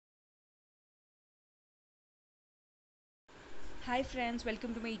Hi friends,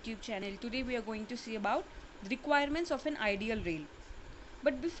 welcome to my YouTube channel. Today we are going to see about the requirements of an ideal rail.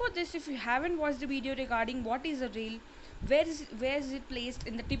 But before this, if you haven't watched the video regarding what is a rail, where is it placed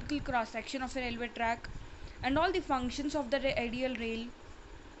in the typical cross section of a railway track, and all the functions of the ideal rail,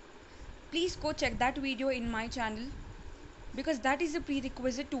 please go check that video in my channel because that is a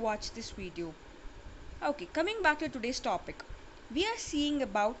prerequisite to watch this video. Okay, coming back to today's topic, we are seeing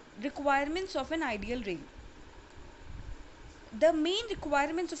about requirements of an ideal rail. The main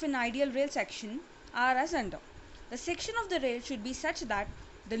requirements of an ideal rail section are as under. The section of the rail should be such that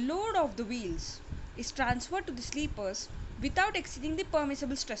the load of the wheels is transferred to the sleepers without exceeding the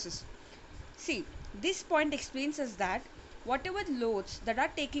permissible stresses. See, this point explains us that whatever loads that are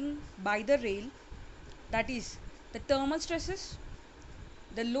taken by the rail, that is the thermal stresses,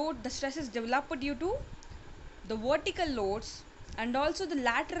 the stresses developed due to the vertical loads and also the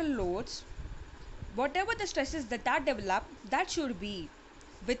lateral loads, whatever the stresses that are developed, that should be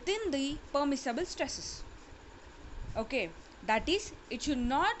within the permissible stresses. Okay, that is, it should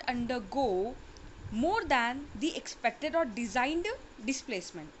not undergo more than the expected or designed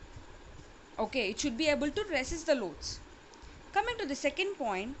displacement. Okay, it should be able to resist the loads. Coming to the second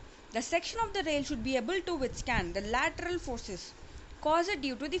point, the section of the rail should be able to withstand the lateral forces caused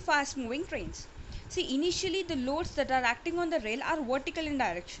due to the fast moving trains. See, initially the loads that are acting on the rail are vertical in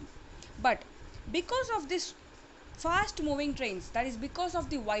direction, but because of this fast moving trains, that is because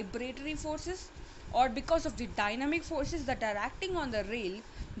of the vibratory forces or because of the dynamic forces that are acting on the rail,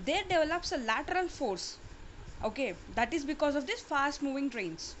 there develops a lateral force. Okay, that is because of this fast moving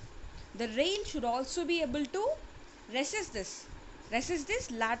trains. The rail should also be able to resist this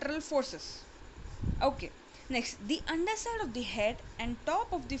lateral forces. Okay, next, the underside of the head and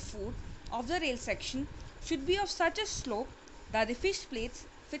top of the foot of the rail section should be of such a slope that the fish plates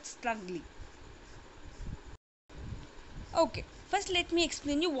fit snugly. Okay, first let me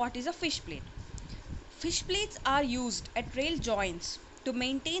explain you what is a fish plate. Fish plates are used at rail joints to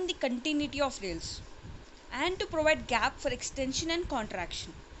maintain the continuity of rails and to provide gap for extension and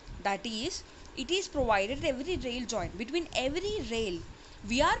contraction. That is, it is provided at every rail joint. Between every rail,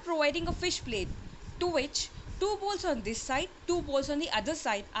 we are providing a fish plate to which two bolts on this side, two bolts on the other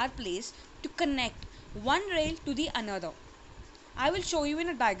side are placed to connect one rail to the another. I will show you in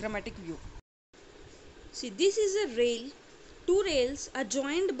a diagrammatic view. See, this is a rail. Two rails are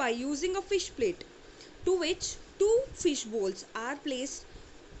joined by using a fish plate to which two fish bowls are placed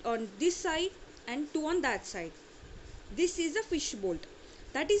on this side and two on that side. This is a fish bolt.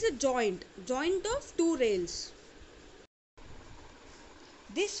 That is a joint of two rails.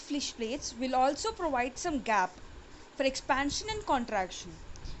 These fish plates will also provide some gap for expansion and contraction.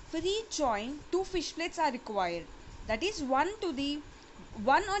 For each joint, two fish plates are required. That is one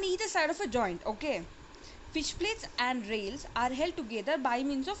on either side of a joint. Okay. Fish plates and rails are held together by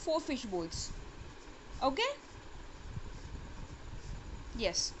means of four fish bowls. Okay?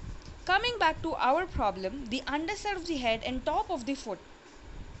 Yes. Coming back to our problem, the underside of the head and top of the foot.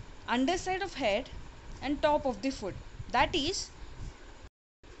 Underside of head and top of the foot. That is,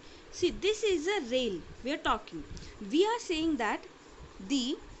 see, this is a rail we are talking. We are saying that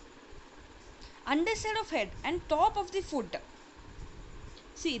the underside of head and top of the foot.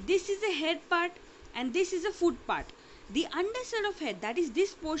 See, this is the head part and this is a foot part. The underside of head, that is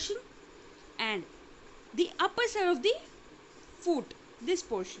this portion, and the upper side of the foot, this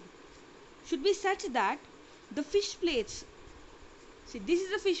portion, should be such that the fish plates, see, this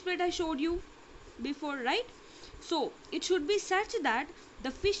is the fish plate I showed you before, right? So it should be such that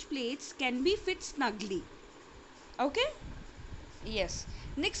the fish plates can be fit snugly. Okay? Yes.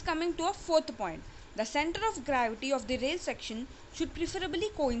 Next, coming to a fourth point, the center of gravity of the rail section should preferably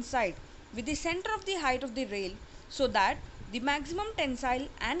coincide with the center of the height of the rail so that the maximum tensile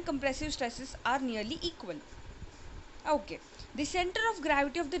and compressive stresses are nearly equal. Okay, the center of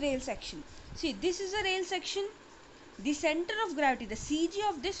gravity of the rail section. See, this is a rail section. The center of gravity, the CG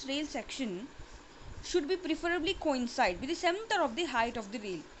of this rail section should be preferably coincide with the center of the height of the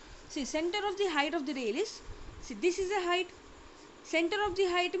rail. See, center of the height of the rail is, see, this is a height. Center of the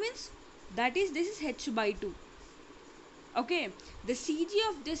height means that is, this is h by 2. Okay, the CG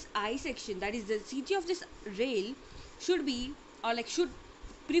of this I section, that is the CG of this rail, should be should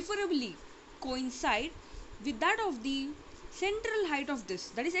preferably coincide with that of the central height of this,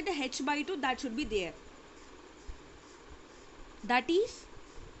 that is at a h by 2, that should be there. That is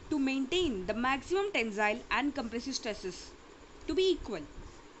to maintain the maximum tensile and compressive stresses to be equal.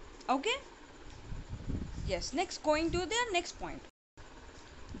 Okay? Yes, next, going to the next point.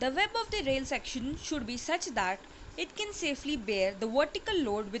 The web of the rail section should be such that it can safely bear the vertical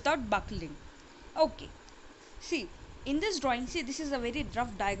load without buckling. Okay, see, In this drawing, see, this is a very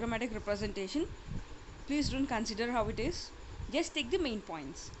rough diagrammatic representation. Please don't consider how it is. Just take the main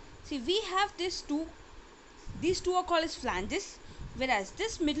points. See, we have these two are called as flanges, whereas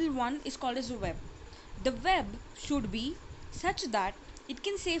this middle one is called as a web. The web should be such that it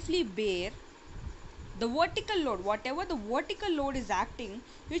can safely bear the vertical load. Whatever the vertical load is acting,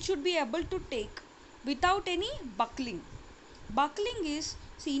 it should be able to take without any buckling. Buckling is,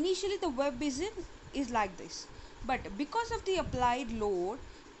 see, initially the web is like this, but because of the applied load,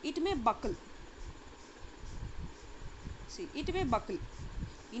 it may buckle. See, it may buckle.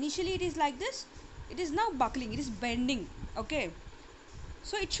 Initially it is like this, it is now buckling, it is bending. Okay,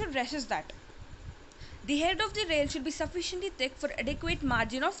 so it should resist that. The head of the rail should be sufficiently thick for adequate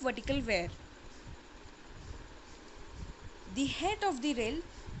margin of vertical wear. The head of the rail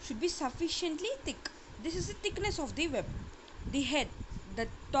should be sufficiently thick. This is the thickness of the web. The head, the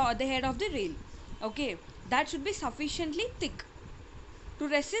head of the rail, okay, that should be sufficiently thick to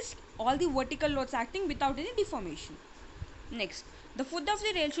resist all the vertical loads acting without any deformation. Next, the foot of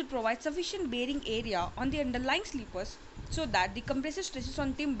the rail should provide sufficient bearing area on the underlying sleepers so that the compressive stresses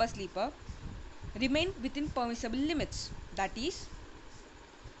on timber sleeper remain within permissible limits. That is,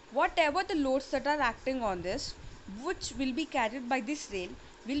 whatever the loads that are acting on this, which will be carried by this rail,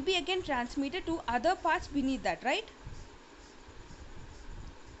 will be again transmitted to other parts beneath that, right?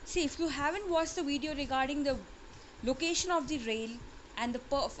 See, if you haven't watched the video regarding the location of the rail and the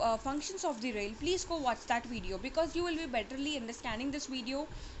functions of the rail, please go watch that video, because you will be betterly understanding this video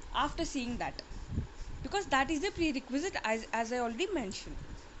after seeing that, because that is the prerequisite as I already mentioned.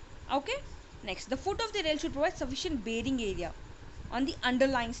 Okay, next, the foot of the rail should provide sufficient bearing area on the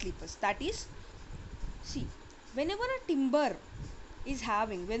underlying sleepers. That is, see, whenever timber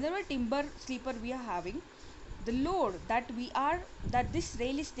sleeper we are having, the load that this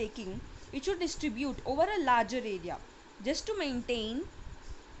rail is taking, it should distribute over a larger area just to maintain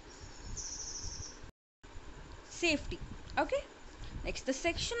safety. Okay, next, the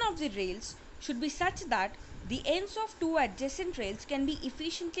section of the rails should be such that the ends of two adjacent rails can be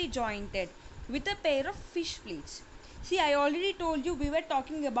efficiently jointed with a pair of fish plates. See, I already told you we were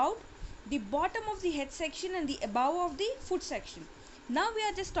talking about the bottom of the head section and the above of the foot section. Now we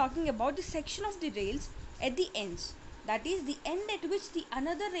are just talking about the section of the rails at the ends, that is the end at which the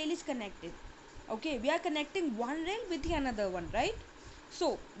another rail is connected. Okay, we are connecting one rail with the another one, right?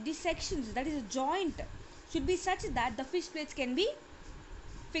 So the sections, that is a joint, should be such that the fish plates can be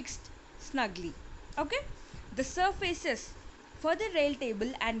fixed snugly. Okay, the surfaces for the rail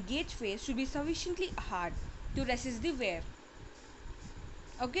table and gauge face should be sufficiently hard to resist the wear.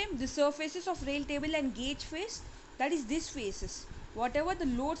 Okay, the surfaces of rail table and gauge face, that is these faces, whatever the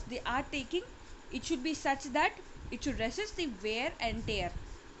loads they are taking, it should be such that it should resist the wear and tear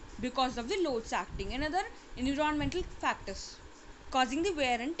because of the loads acting and other environmental factors causing the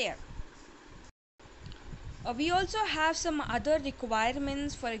wear and tear. We also have some other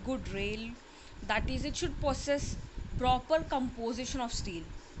requirements for a good rail, that is, it should possess proper composition of steel.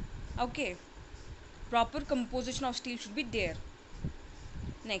 Okay, proper composition of steel should be there.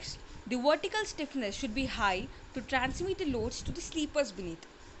 Next, the vertical stiffness should be high to transmit the loads to the sleepers beneath.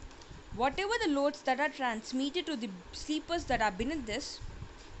 Whatever the loads that are transmitted to the sleepers that are beneath this,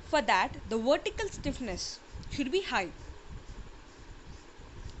 for that the vertical stiffness should be high.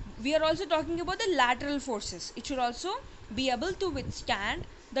 We are also talking about the lateral forces. It should also be able to withstand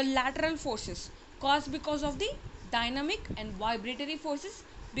the lateral forces caused because of the dynamic and vibratory forces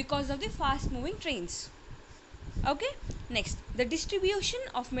because of the fast moving trains. Okay, next, the distribution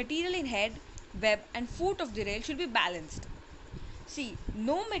of material in head, web and foot of the rail should be balanced. See,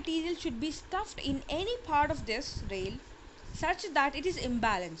 no material should be stuffed in any part of this rail such that it is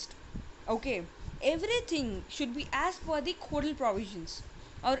imbalanced. Okay, everything should be as per the codal provisions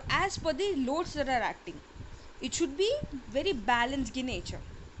or as per the loads that are acting. It should be very balanced in nature.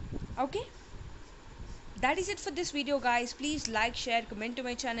 Okay, that is it for this video, guys. Please like, share, comment to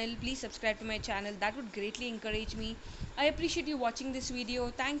my channel. Please subscribe to my channel. That would greatly encourage me. I appreciate you watching this video.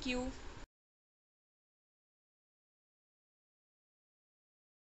 Thank you.